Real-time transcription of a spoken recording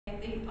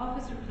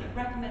office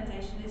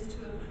recommendation is to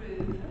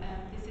approve.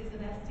 This is an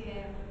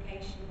SDA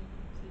application,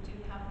 so do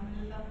we have a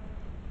mover?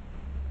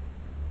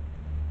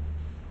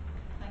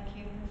 Thank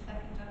you. And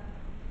seconder?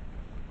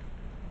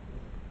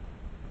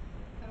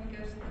 Can we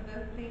go to the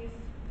vote, please?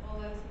 All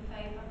those in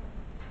favour?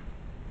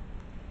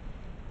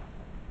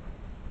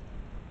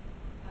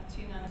 That's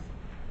unanimous.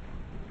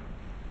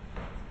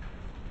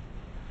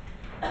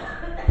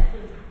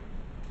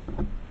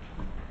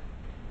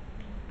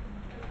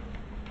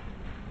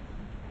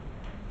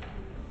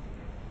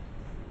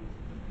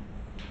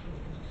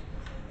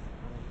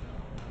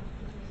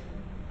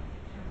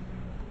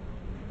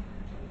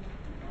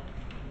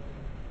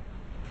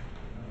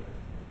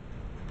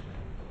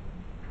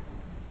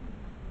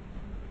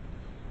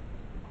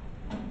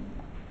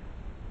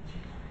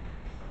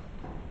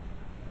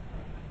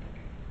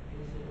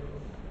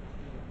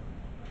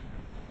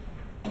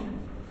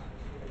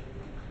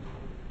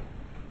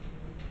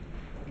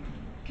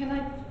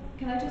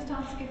 Can I just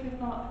ask if we've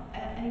got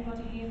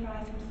anybody here for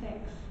item 6?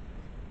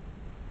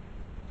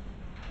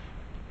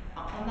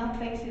 On that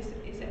basis,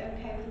 is it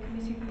okay with the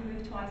committee if we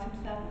move to item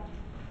 7?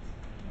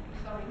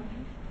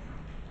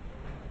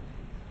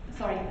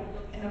 Sorry,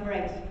 number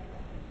 8.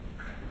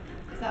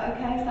 Is that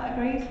okay? Is that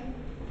agreed?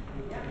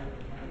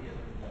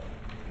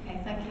 Okay,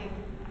 thank you.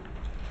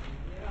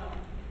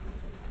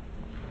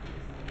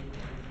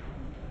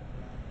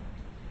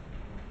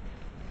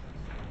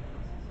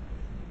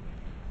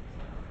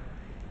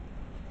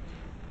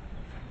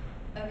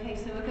 Okay,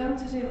 so we're going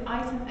to do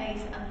item 8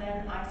 and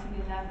then item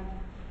 11.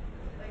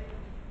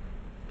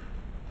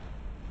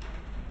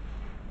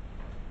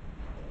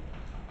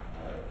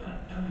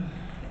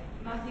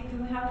 Matthew, can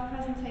we have a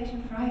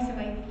presentation for item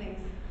 8, please?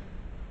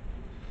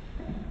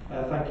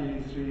 Thank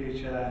you, through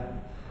you, Chair.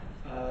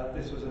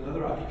 This was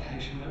another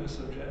application that was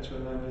subject to a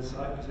member's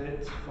site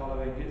visit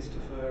following its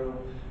deferral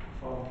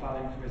from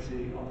Planning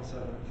Committee on the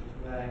 7th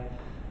of May.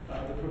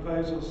 The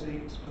proposal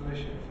seeks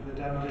permission for the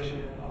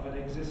demolition of an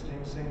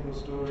existing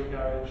single-storey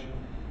garage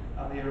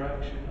and the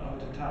erection of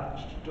a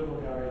detached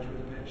double garage with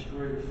a pitched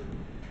roof.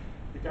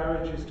 The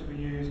garage is to be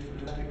used for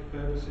domestic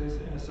purposes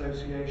in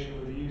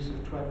association with the use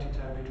of 20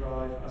 Tenby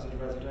Drive as a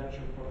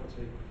residential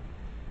property.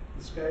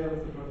 The scale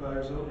of the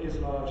proposal is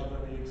larger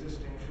than the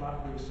existing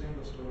flat-roof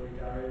single-storey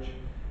garage,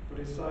 but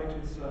is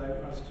sited so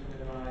as to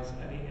minimise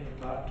any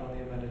impact on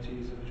the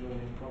amenities of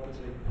adjoining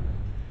property.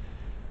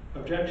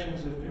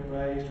 Objections have been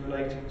raised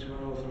relating to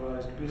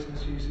unauthorised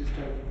business uses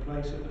taking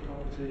place at the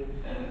property,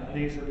 and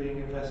these are being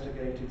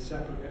investigated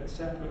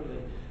separately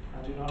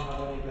and do not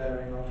have any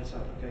bearing on this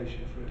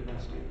application for a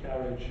domestic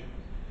garage.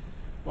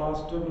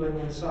 Whilst doubling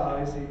in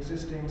size the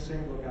existing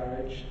single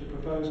garage, the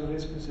proposal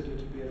is considered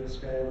to be of a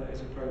scale that is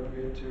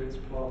appropriate to its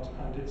plot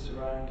and its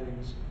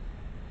surroundings.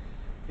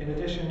 In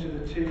addition to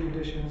the 2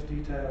 conditions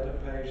detailed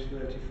at page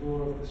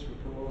 34 of this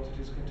report,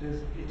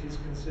 it is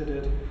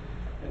considered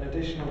an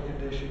additional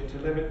condition to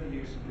limit the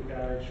use of the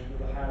garage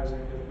for the housing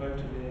of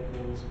motor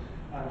vehicles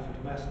and for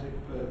domestic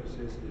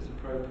purposes is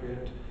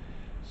appropriate.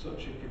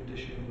 Such a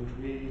condition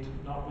would read,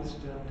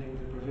 notwithstanding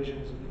the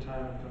provisions of the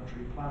Town and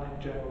Country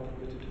Planning General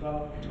Permitted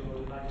Development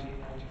Order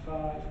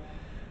 1995,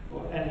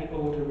 or any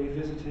order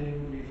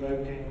revisiting,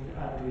 revoking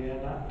and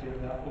re-enacting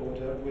that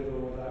order with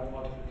or without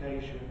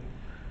modification,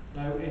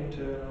 no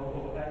internal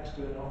or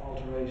external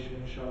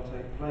alteration shall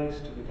take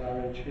place to the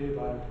garage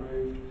hereby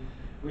approved,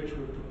 which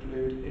would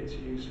preclude its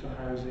use for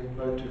housing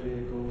motor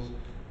vehicles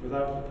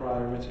without the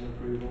prior written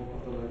approval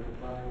of the local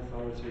planning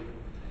authority.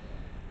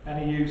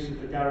 Any use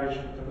of the garage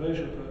for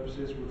commercial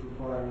purposes would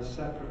require a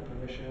separate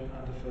permission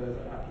and a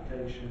further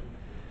application.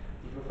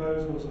 The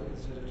proposals are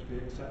considered to be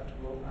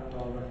acceptable and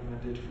are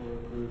recommended for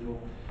approval.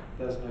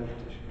 There's no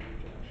petition or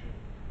objection.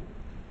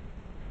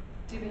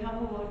 Do we have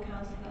a ward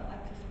councillor that would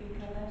like to speak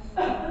on this?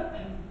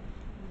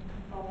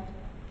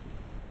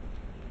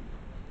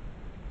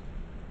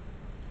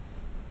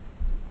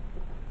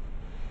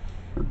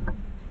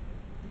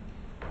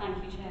 Thank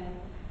you, Chair,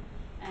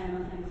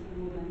 and thanks to the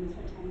ward members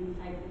for attending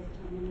the site visit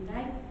on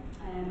Monday.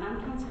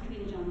 I'm Councillor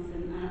Trina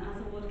Johnson, and as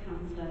a ward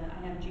councillor,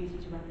 I have a duty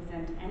to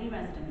represent any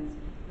residents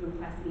who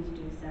request me to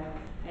do so.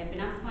 I have been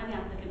asked by the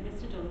applicant,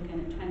 Mr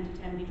Duncan, at 20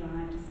 Tenby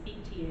Drive, to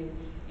speak to you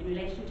in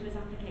relation to his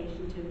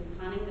application to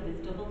planning of his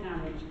double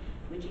garage,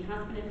 which he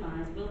has been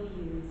advised will be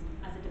used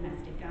as a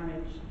domestic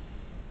garage,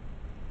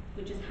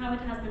 which is how it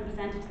has been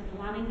presented to the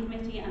Planning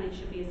Committee, and it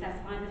should be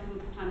assessed by the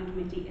Planning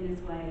Committee in this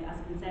way, as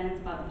concerns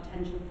about the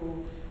potential for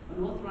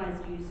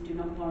unauthorised use do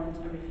not warrant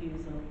a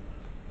refusal.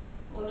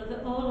 All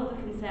other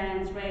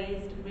concerns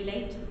raised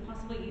relate to the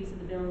possible use of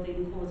the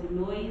building causing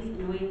noise,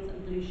 annoyance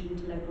and pollution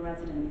to local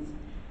residents.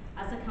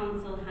 As the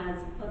Council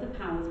has other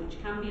powers which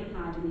can be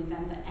applied in the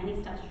event that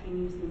any statutory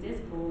nuisance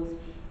is caused,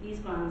 these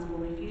grounds for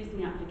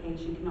refusing the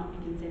application cannot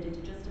be considered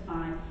to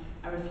justify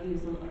a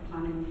refusal of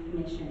planning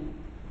permission.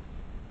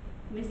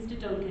 Mr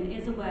Duncan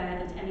is aware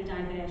that any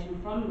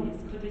diversion from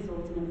this could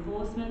result in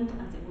enforcement,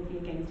 as it would be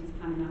against his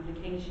planning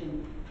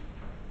application.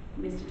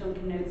 Mr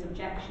Duncan notes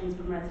objections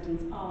from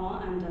residents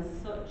are, and as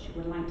such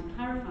would like to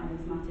clarify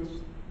these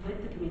matters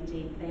with the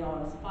committee. They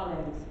are as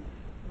follows.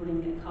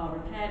 running a car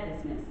repair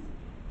business,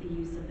 the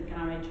use of the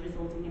garage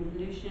resulting in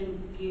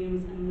pollution,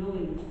 fumes and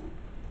noise,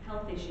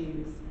 health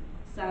issues,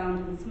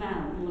 sound and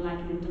smell more like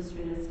an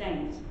industrial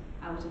estate,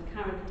 out of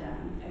character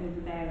and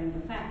overbearing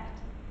effect.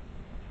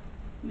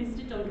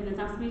 Mr. Duncan has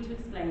asked me to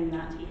explain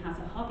that he has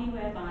a hobby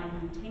whereby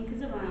he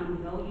tinkers around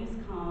with old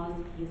used cars.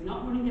 He is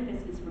not running a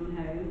business from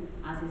home,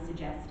 as is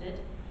suggested.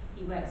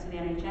 He works for the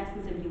NHS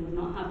and simply would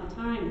not have the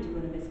time to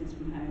run a business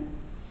from home.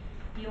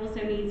 He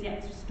also needs the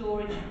extra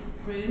storage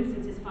room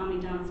since his family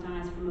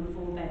downsized from a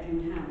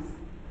 4-bedroom house.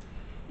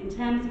 In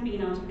terms of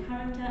being out of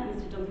character,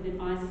 Mr. Duncan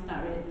advises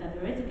that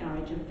there is a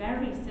garage of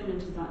very similar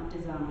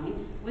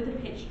design with a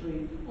pitched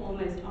roof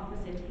almost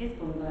opposite his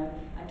bungalow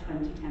at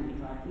 20 Tenby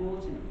Drive,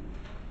 Morton.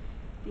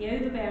 The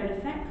overbearing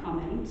effect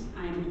comment,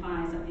 I am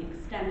advised that the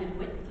extended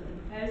width of the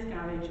proposed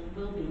garage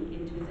will be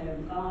into his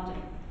own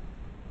garden.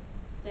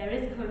 There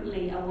is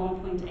currently a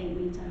 1.8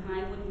 metre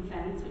high wooden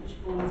fence which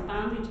forms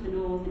boundary to the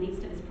north and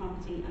east of his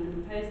property, and the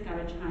proposed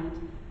garage height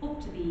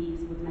up to the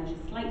eaves would measure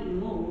slightly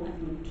more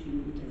than 2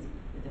 metres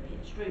with a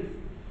pitched roof.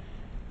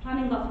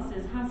 Planning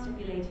officers have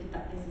stipulated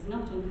that this is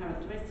not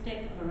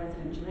uncharacteristic of a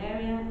residential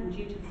area, and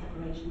due to the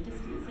separation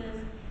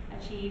distances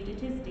achieved,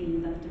 it is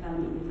deemed that the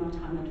development would not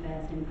have an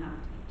adverse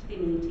impact to the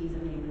amenities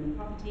of neighbouring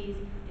properties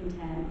in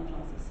terms of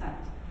loss of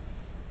sight.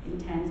 In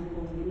terms of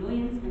causing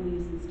annoyance and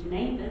nuisance to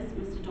neighbours,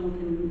 Mr.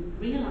 Duncan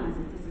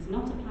realises this is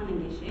not a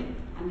planning issue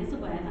and is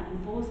aware that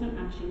enforcement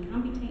action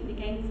can be taken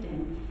against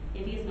him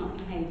if he is not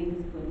behaving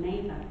as a good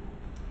neighbour.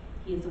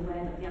 He is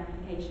aware that the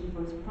application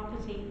for his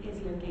property is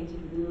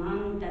located within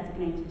land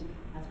designated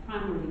as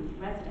primarily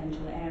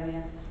residential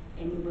area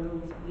in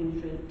Wirral's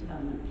Unitary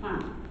Development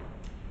Plan.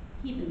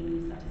 He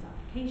believes that his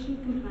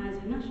application complies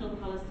with National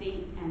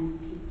Policy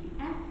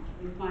NPPF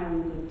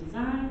requiring good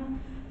design,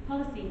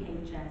 Policy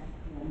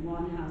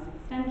HS11 house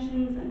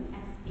extensions and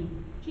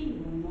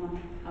SPG11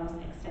 house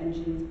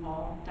extensions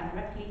are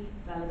directly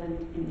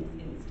relevant in this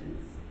instance.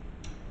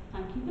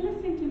 Thank you for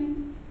listening to me.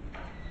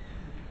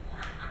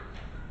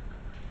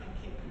 Thank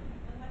you.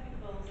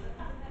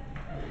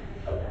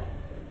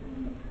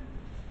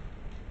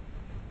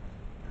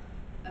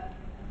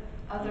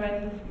 Are there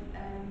any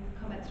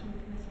comments from the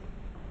committee?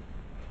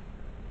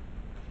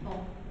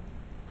 Paul?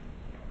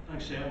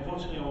 Thanks, Chair.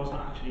 Unfortunately, I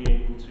wasn't actually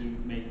able to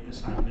make the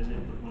site visit,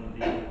 but one of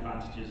the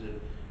advantages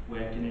of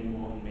working in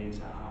Morton means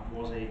that I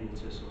was able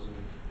to sort of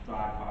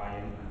drive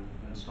by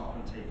and stop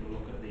and take a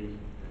look at the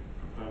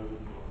proposal,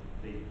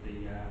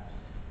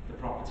 the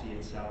property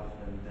itself,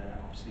 and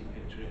obviously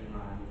picture it in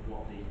line with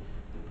what the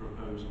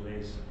proposal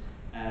is.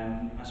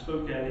 I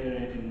spoke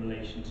earlier in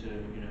relation to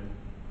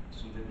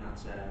something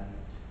that's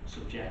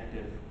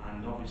subjective,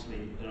 and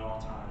obviously there are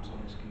times on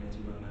this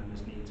committee when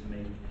members need to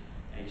make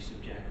a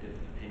subjective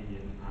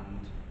opinion, and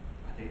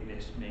I think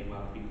this may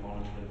well be one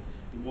of them.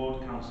 The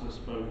ward councillor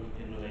spoke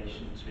in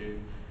relation to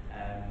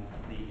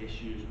the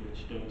issues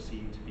which don't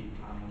seem to be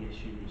planning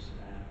issues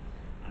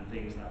and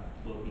things that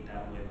will be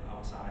dealt with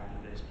outside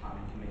of this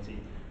planning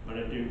committee. But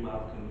I do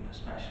welcome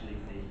especially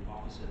the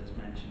officer that's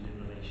mentioned in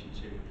relation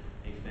to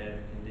a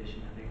further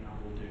condition. I think that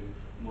will do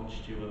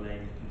much to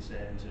allay the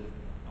concerns of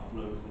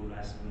local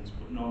residents,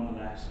 but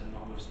nonetheless, and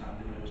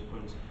notwithstanding those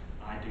points,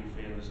 I do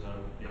feel as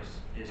though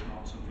this is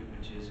not something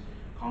which is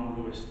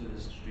congruous to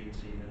the street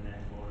scene, and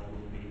therefore I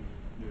will be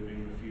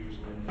moving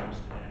refusal in those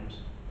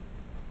terms.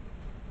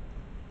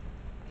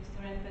 Is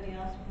there anybody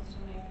else who wants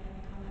to make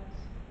any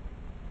comments?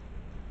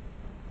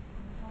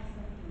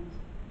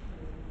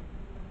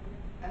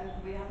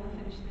 We haven't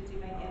finished the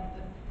debate yet,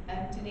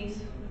 but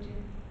Denise, would you?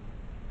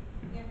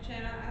 Yeah,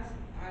 Chair, as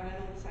I went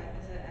on the site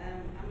visit,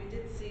 and we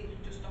did see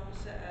just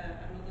opposite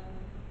another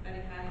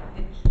very high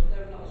pitched,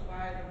 although not as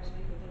wide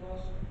obviously, but there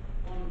was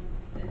one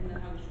in the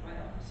house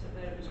right opposite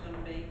where it was going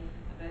to be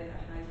a very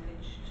high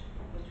pitched,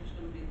 which was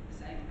going to be the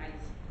same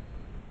height.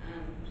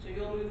 So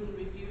you're moving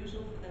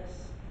refusal for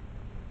this?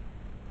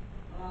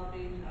 Well, I'll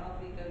be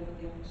going with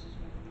the officer's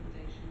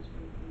recommendations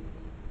for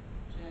approval,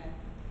 Chair.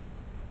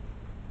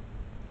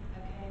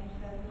 Okay, any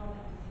further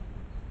comments?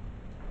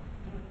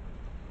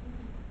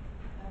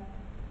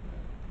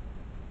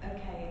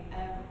 Okay,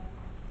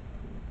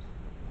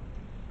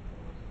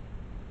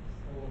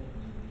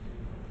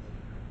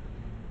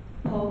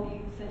 Paul,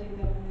 you said you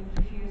were going to move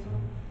refusal?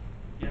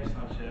 Yes,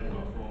 I've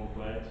got form of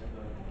words.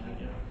 Thank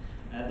you.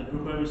 The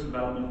proposed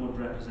development would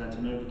represent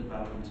an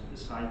overdevelopment of the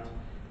site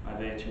by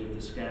virtue of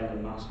the scale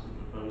and mass of the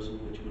proposal,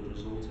 which would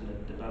result in a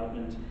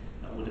development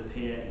that would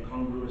appear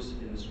incongruous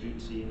in the street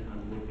scene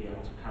and would be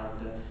out of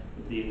character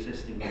with the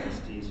existing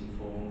densities and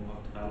form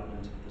of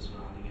development of the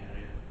surrounding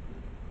area.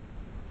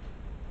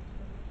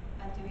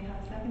 And do we have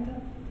a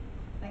seconder?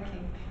 Thank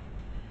you.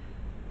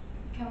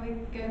 Can we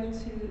go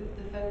to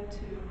the vote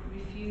to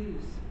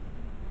refuse?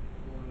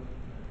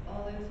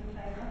 All those in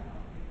favour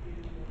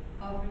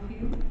of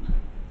refusal?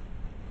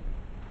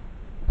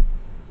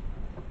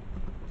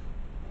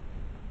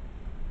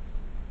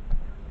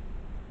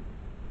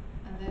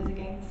 And those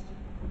against?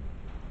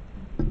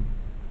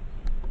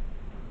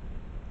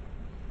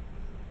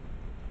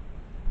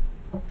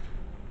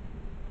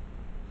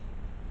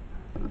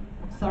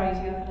 Sorry, do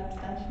you have an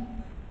abstention?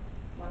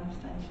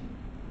 abstention.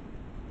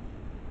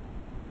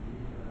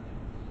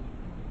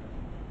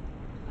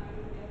 I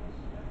would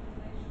against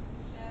recommendation,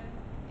 Chair.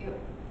 Yep,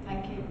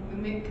 thank you. Can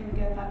we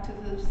go back to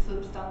the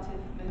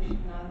substantive motion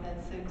now then?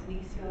 So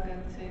Denise, you are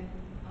going to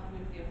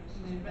Move the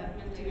officer's move that.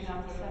 Do we recommendation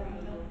have a for second?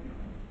 approval.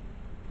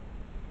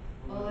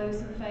 All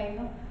those in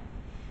favour?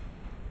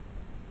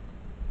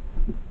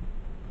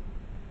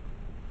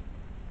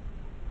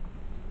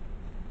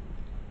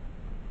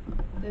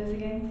 Those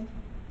against?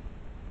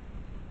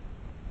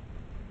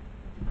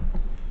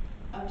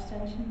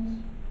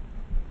 Abstentions?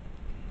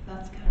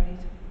 That's carried.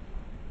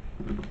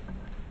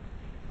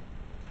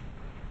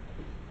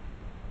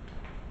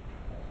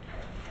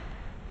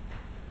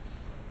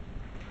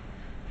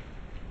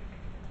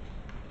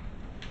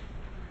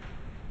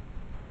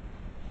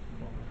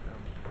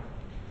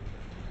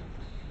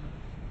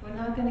 We're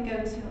now going to go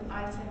to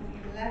item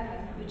 11,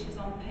 which is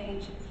on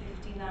page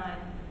 59.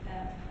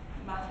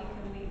 Matthew,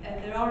 can we,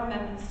 there are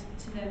amendments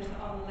to note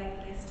on the late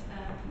list.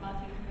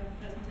 Matthew, can we have a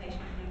presentation,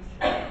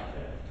 please?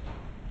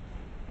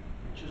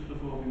 Just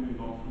before we move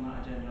on from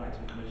that agenda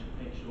item, can we just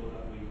make sure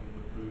that we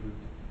approve,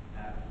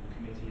 the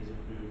committee has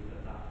approved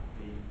that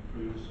be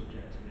approved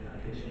subject to the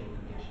additional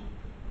condition?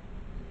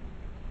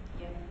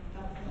 Yeah,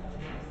 that's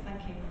yes,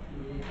 thank you.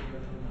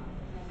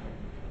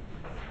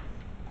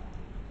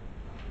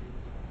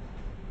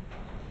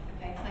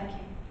 Okay, thank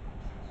you.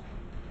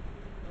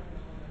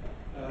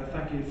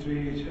 Thank you,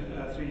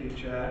 through you,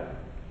 Chair.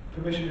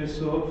 Permission is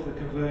sought for the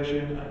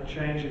conversion and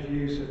change of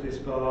use of this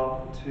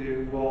barn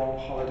to one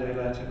holiday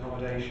let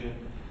accommodation.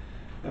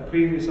 A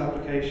previous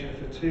application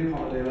for 2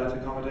 holiday let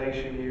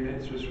accommodation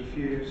units was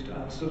refused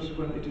and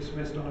subsequently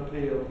dismissed on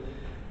appeal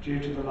due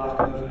to the lack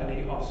of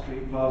any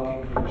off-street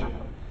parking provision.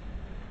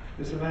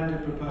 This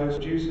amended proposal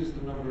reduces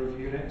the number of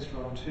units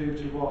from 2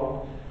 to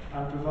 1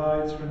 and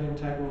provides for an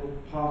integral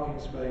parking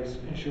space,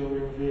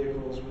 ensuring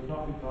vehicles would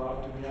not be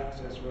parked in the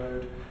access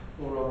road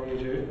or on the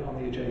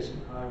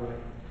adjacent highway.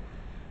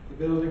 The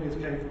building is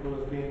capable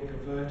of being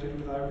converted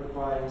without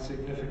requiring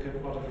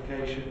significant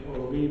modification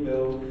or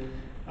rebuild,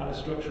 and a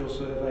structural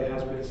survey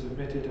has been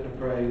submitted and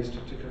appraised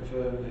to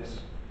confirm this.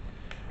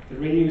 The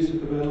reuse of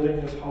the building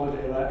as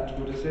holiday let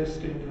would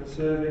assist in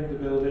conserving the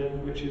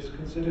building, which is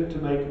considered to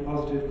make a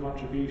positive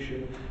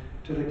contribution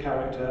to the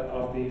character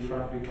of the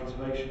Franby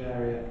Conservation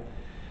Area.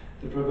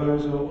 The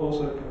proposal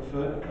also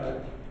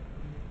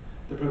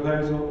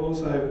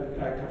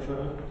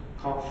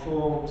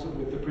conforms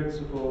with the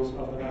principles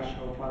of the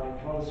National Planning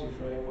Policy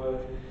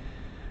Framework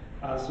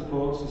and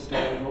supports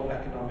sustainable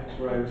economic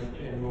growth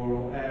in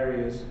rural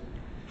areas.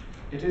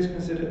 It is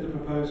considered the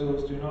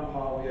proposals do not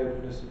harm the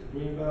openness of the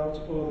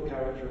greenbelt or the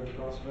character of the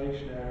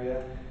conservation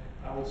area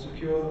and will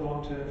secure the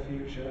long-term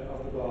future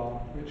of the barn,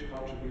 which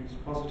contributes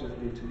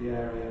positively to the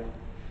area.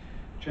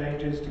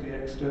 Changes to the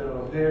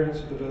external appearance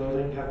of the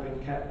building have been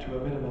kept to a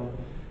minimum,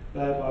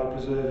 thereby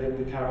preserving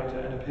the character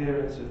and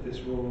appearance of this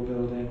rural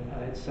building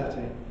and its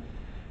setting.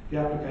 The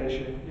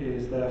application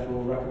is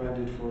therefore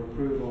recommended for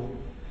approval.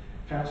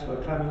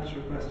 Councillor Clements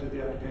requested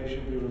the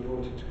application be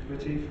reported to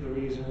committee for the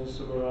reasons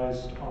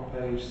summarised on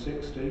page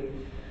 60.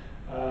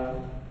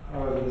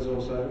 However, there's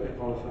also a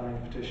qualifying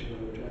petition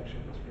of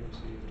objection that's been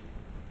received.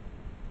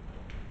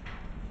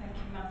 Thank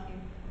you, Matthew.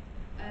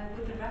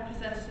 Would the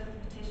representative of the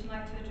petition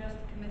like to address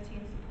the committee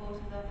in support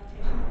of their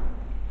petition?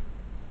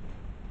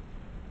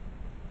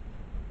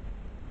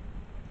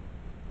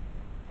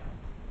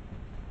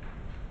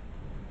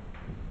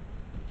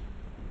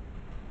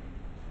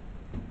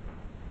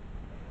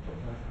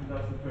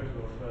 That's the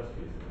protocol first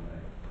piece, isn't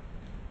it?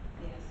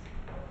 Yes.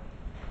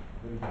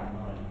 When you have 9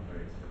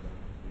 breaks, so that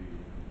would be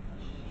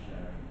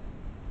sharing.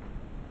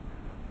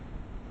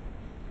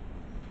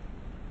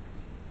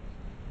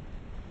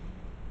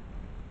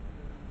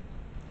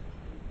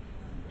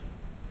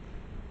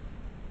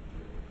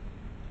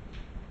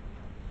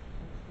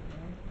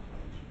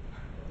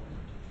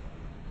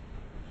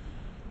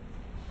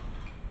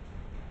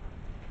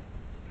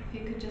 If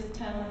you could just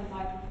turn on the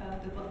microphone,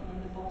 the button on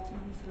the bottom,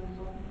 so the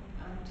button,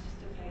 and just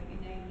state your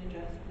name and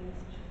address, please.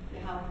 You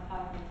have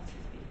 5 minutes to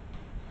speak.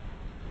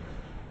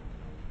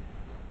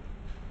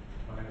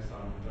 My name is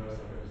Simon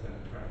Burris. I represent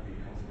the Franby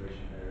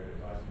Conservation Area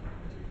Advisory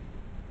Committee.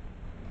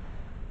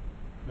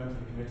 Members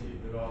of the committee,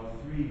 there are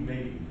 3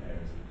 main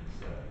areas of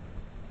concern.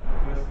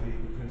 Firstly,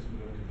 the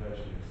principle of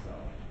conversion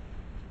itself.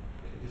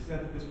 It is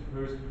said that this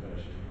proposed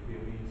conversion would be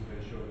a means of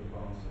ensuring the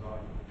barn's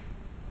survival.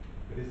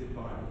 But is it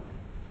viable?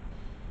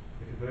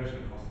 The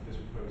conversion cost of this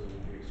proposal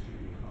will be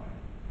extremely high.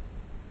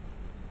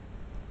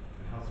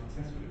 And how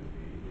successful it will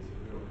be is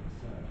a real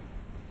concern.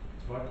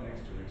 It's right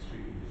next to an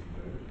extremely busy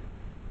road,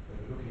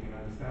 overlooking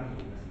an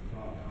understandable messy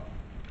farmyard,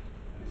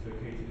 and it's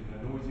located in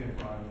a noisy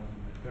environment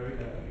very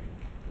early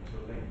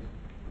until late,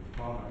 with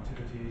farm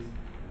activities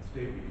and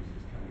stable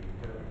uses coming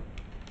and going.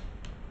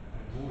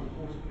 And more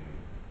importantly,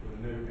 there are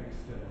no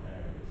external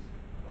areas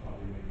for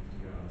holiday makers to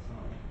go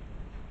outside.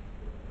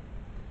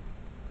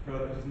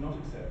 Further, it is not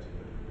accepted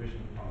that the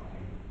provision of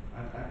parking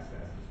and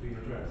access has been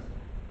addressed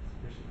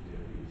sufficiently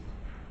at least.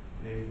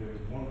 Namely, there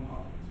is 1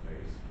 parking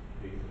space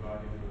being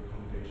provided for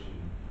accommodation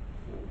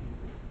for 4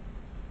 people.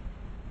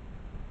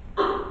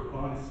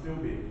 is still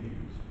being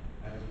used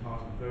and is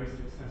part of a very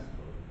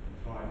successful and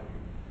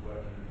thriving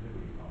working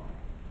delivery farm.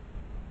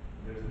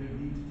 There is no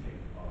need to take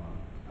the barn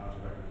out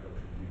of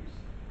agricultural use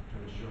to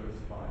ensure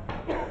its survival,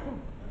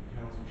 and the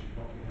council should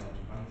not be held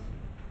to ransom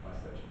by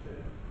such a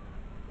bill.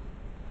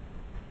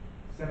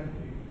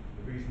 Secondly,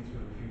 the reasons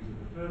for the refusal of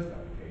the first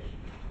application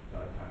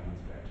by the planning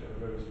inspector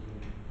arose from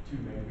two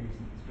main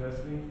reasons.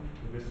 Firstly,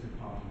 the risk of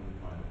parking in the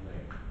private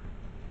lane,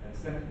 and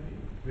secondly,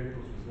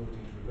 vehicles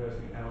resorting to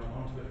reversing out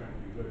onto the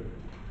Frankly Road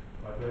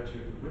by virtue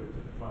of the width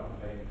of the private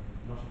lane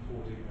not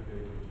affording a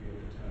vehicle to be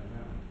able to turn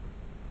around.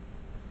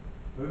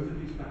 Both of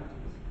these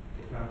factors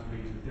were found to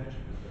be to the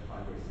detriment of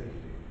highway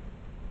safety.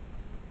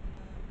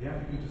 The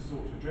applicant has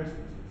sought to address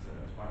these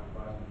concerns by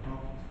providing a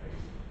parking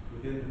space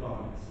within the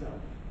barn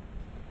itself.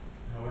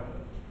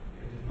 However,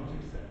 it is not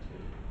accepted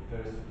that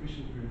there is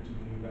sufficient room to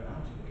manoeuvre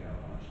out of the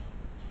garage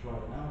to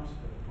drive out of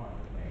the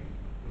private lane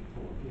in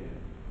fourth gear,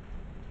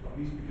 not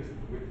least because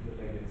of the width of the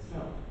lane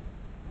itself,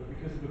 but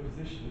because of the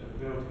position of the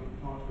building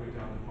partway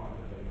down the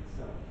private lane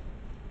itself.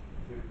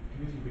 The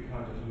committee will be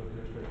kind to look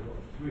at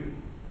photograph 3.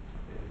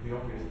 It will be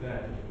obvious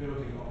there that the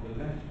building on the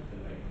left of the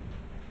lane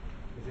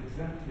is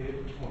exactly at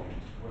the point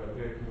where a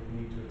vehicle would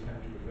need to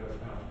attempt to reverse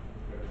out of the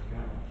proposed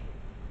garage.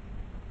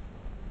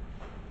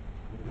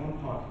 With one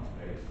parking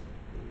space,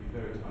 it would be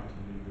very tight to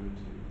manoeuvre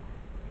into.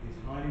 It is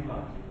highly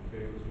likely that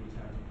vehicles will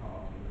attempt to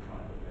park in the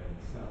private lane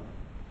itself.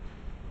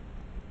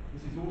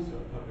 This is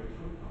also a public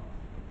footpath.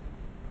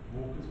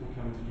 Walkers will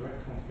come into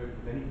direct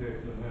conflict with any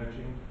vehicle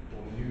emerging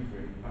or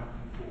manoeuvring back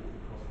and forth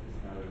across this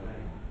narrow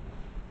lane.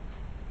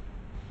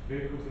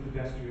 Vehicles and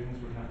pedestrians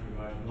would have to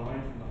emerge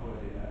blind from the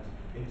holiday let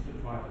into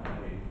the private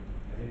lane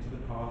and into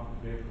the path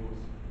of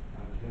vehicles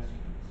and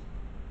pedestrians.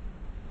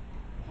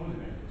 The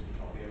holidaymakers would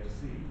not be able to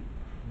see,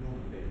 nor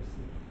would they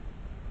receive.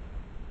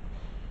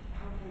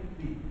 How can it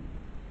be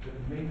that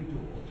the main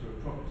door to a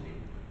property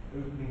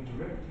opening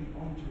directly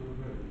onto a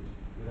road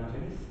without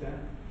any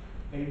step,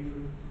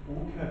 apron,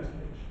 or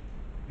curtilage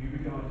be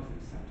regarded as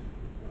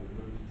acceptable or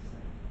remotely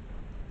safe?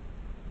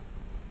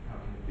 How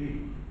can it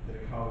be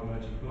that a car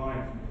emerging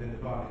blind from within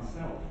the barn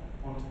itself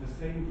onto the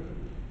same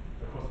road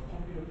across a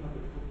popular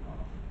public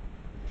footpath,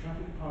 with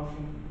traffic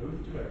passing from both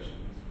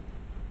directions,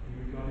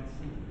 be regarded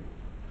similarly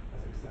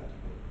as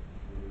acceptable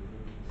or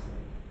remotely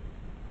safe?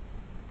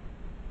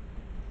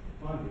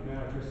 Finally, may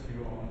I address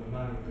you on the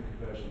manner of the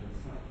conversion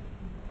itself?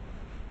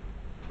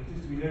 It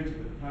is to be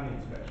noted that the planning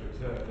inspector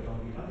observed that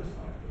on the other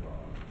side of the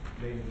barn,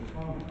 namely the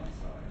farmyard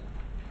side,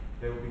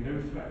 there will be no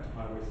threat to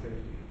highway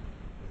safety,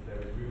 as there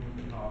is room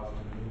for cars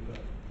to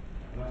manoeuvre,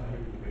 and that I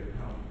hope will be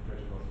accounted for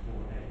photographs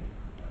 4A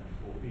and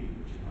 4B,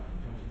 which you have in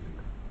front of you.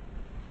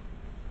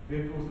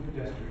 Vehicles and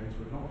pedestrians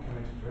would not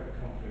come into direct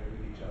conflict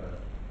with each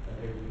other, and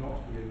they would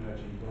not be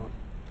emerging blind.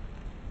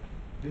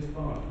 This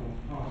barn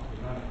forms part of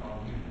the manor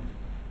farm unit,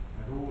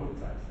 and all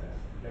its access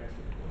and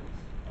exit points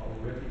are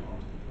already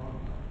onto the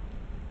farmyard.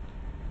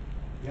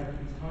 The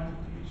applicant's title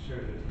deeds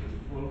show that he has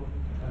full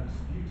and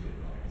undisputed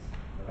rights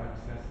of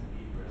access and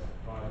egress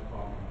via the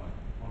farmyard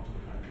onto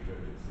the country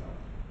road itself.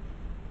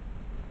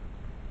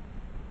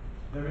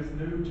 There is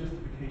no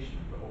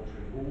justification for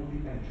altering all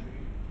the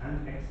entry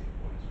and exit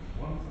points from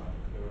one side of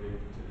the building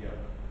to the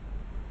other.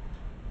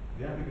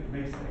 The applicant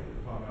may say that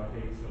the farmyard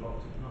gates are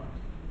locked at night.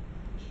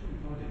 It should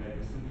may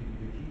simply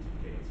be the key to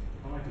the gates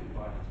provided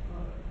by his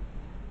brother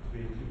to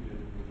be included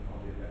with the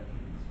holiday let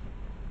keys.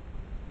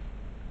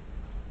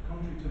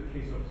 Contrary to the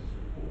case officer's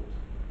report,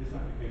 this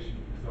application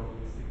would result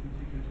in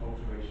significant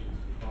alterations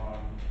to the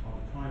barn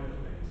on the private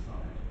lane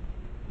side,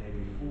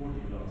 namely 4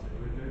 new lancet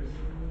windows,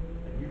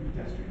 a new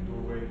pedestrian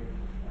doorway,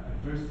 and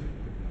most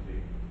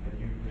significantly, a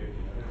new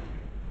vehicular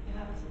opening. You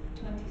have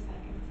 20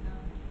 seconds now.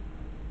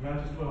 May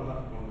I just dwell on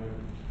that for one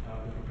moment?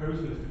 The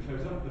proposal is to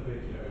close up the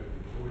vehicular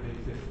opening which already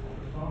exists on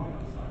the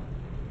farmyard side,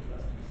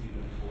 that's to be seen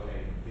in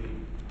 4A and B.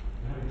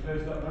 And having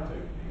closed up that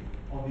opening,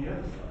 on the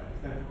other side,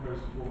 it's then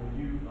proposed to form a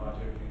new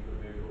large opening for a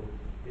vehicle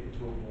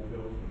into a wall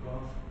built from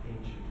vast,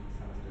 ancient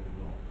sandstone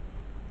block.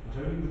 Not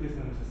only would this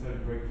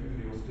unnecessarily break through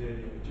the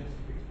austerely and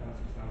majestic expanse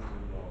of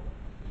sandstone block,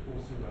 it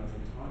also runs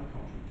entirely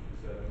contrary to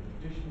preserving the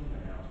traditional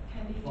layout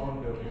of farm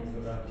buildings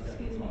around the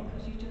excuse me,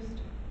 could you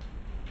just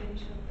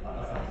finish up what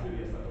you're saying?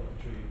 Absolutely, yes, I've got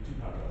literally 2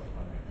 paragraphs if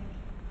I may. Thank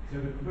you. So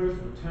the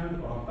proposal would turn the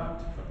barn back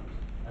to front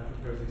and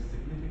proposes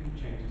significant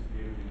changes to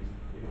the openings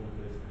in order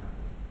for this to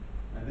happen.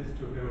 And this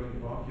to a building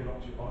of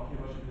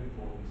archaeological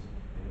importance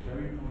in a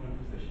very prominent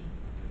position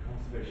in a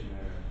conservation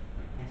area,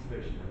 and a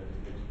conservation area that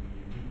is going to be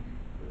unique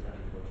for its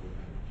agricultural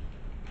heritage.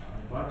 I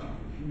invite you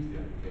to refuse the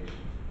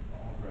application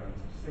on grounds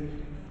of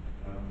safety,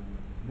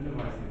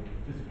 minimising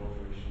physical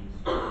alterations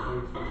of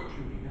those which are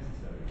truly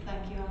necessary.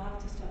 Thank you. I'll have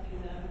to stop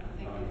you there. I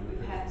think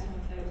we've had some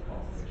of those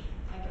points.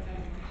 Thank you very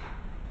much.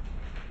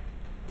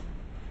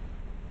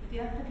 Would the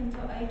applicant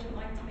or agent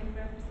like to make a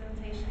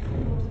representation in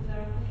support of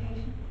their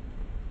application?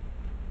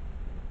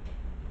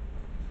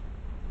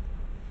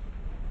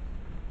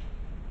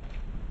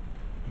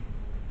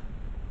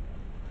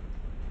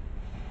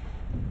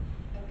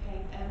 Okay,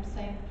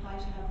 same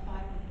applies. You have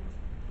 5 minutes.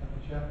 Thank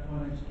you, Chair.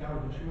 My name's Gary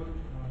Bushwood.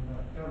 I'm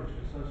Gary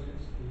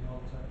Associates, the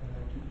architect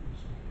and agent for the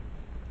school.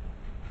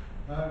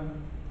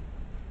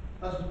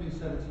 As has been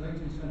said, it's an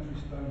 18th century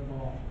stone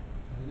barn,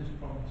 and it is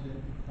prominent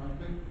in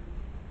Franklin.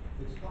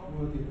 It's not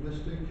worthy of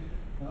listing,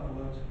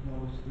 although it's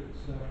acknowledged that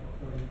it's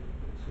got very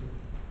sort of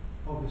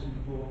obvious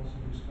importance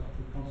in respect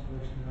to the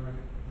conservation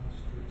area and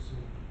street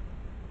scene.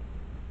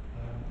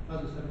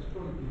 As I said, it's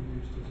currently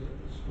being used as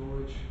a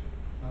storage,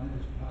 and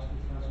in its past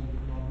it has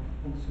undergone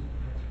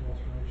unsignificant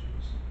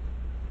alterations,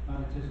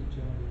 and it is in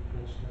generally a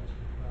poor state of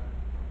repair.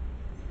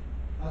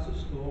 As a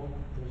store,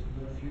 there is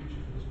no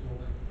future for this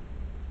building.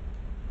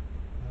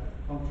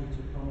 Contrary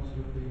to comments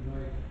that have been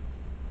made,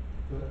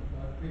 but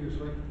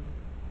previously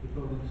the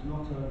building is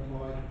not owned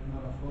by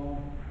Manor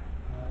Farm,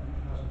 and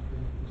it hasn't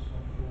been for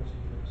some 40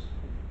 years.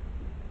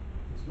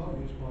 It's not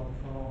used by the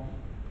farm,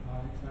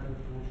 and it's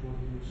agricultural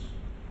use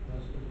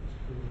as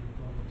clearly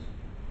redundant.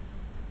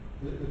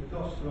 The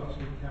cost to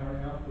actually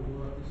carry out the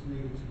work that's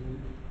needed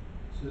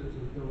to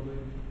the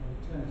building and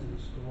return to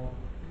the store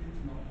is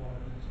not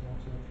viable in its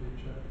long-term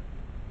future,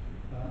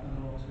 and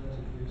an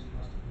alternative use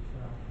has to be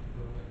found for the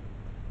building.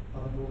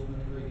 I think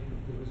ultimately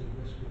there is a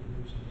risk of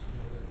losing this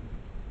building.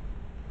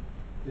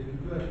 The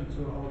conversion to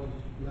a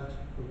holiday-let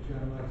will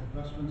generate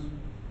investment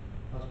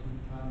has been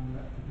and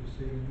that can be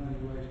seen in many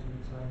ways to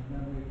maintain the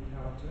memory,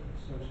 character and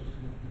social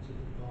significance of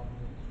the farm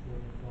and its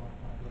former farm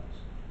complex.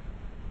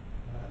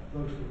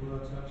 Those are the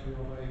words actually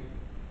of a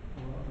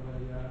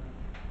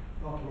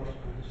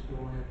archaeological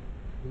historian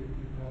who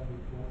prepared the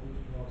report that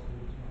was part of the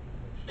original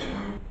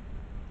application.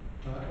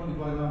 Only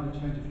by allowing a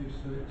change of use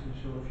to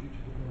ensure the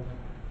future of the building.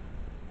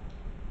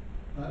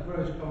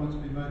 Various comments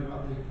have been made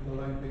about the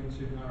lane being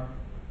too narrow.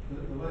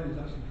 The lane is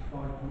actually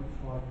 5.5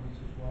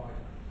 metres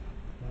wide.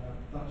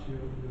 That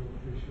you'll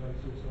appreciate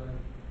is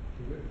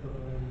the width of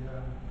a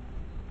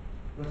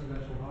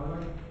residential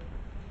highway,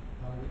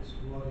 and it's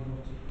wide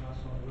enough to pass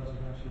on a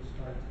residential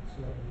estate. It's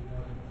certainly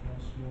wide enough on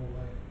a small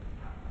lane,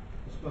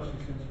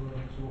 especially since we're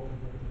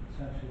absorbing the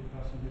potential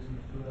passengers in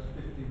the first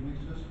 15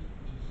 metres,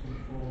 which is some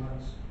 4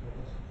 lengths, or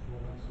less than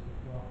 4 lengths of the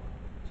car.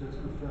 So it's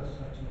in the first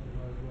section of the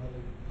road where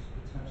the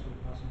potential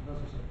passengers, as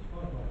I said, it's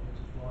 5.5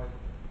 metres wide,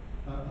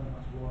 and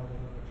that's wider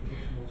than a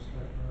traditional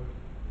state road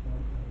on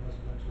a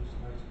residential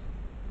estate.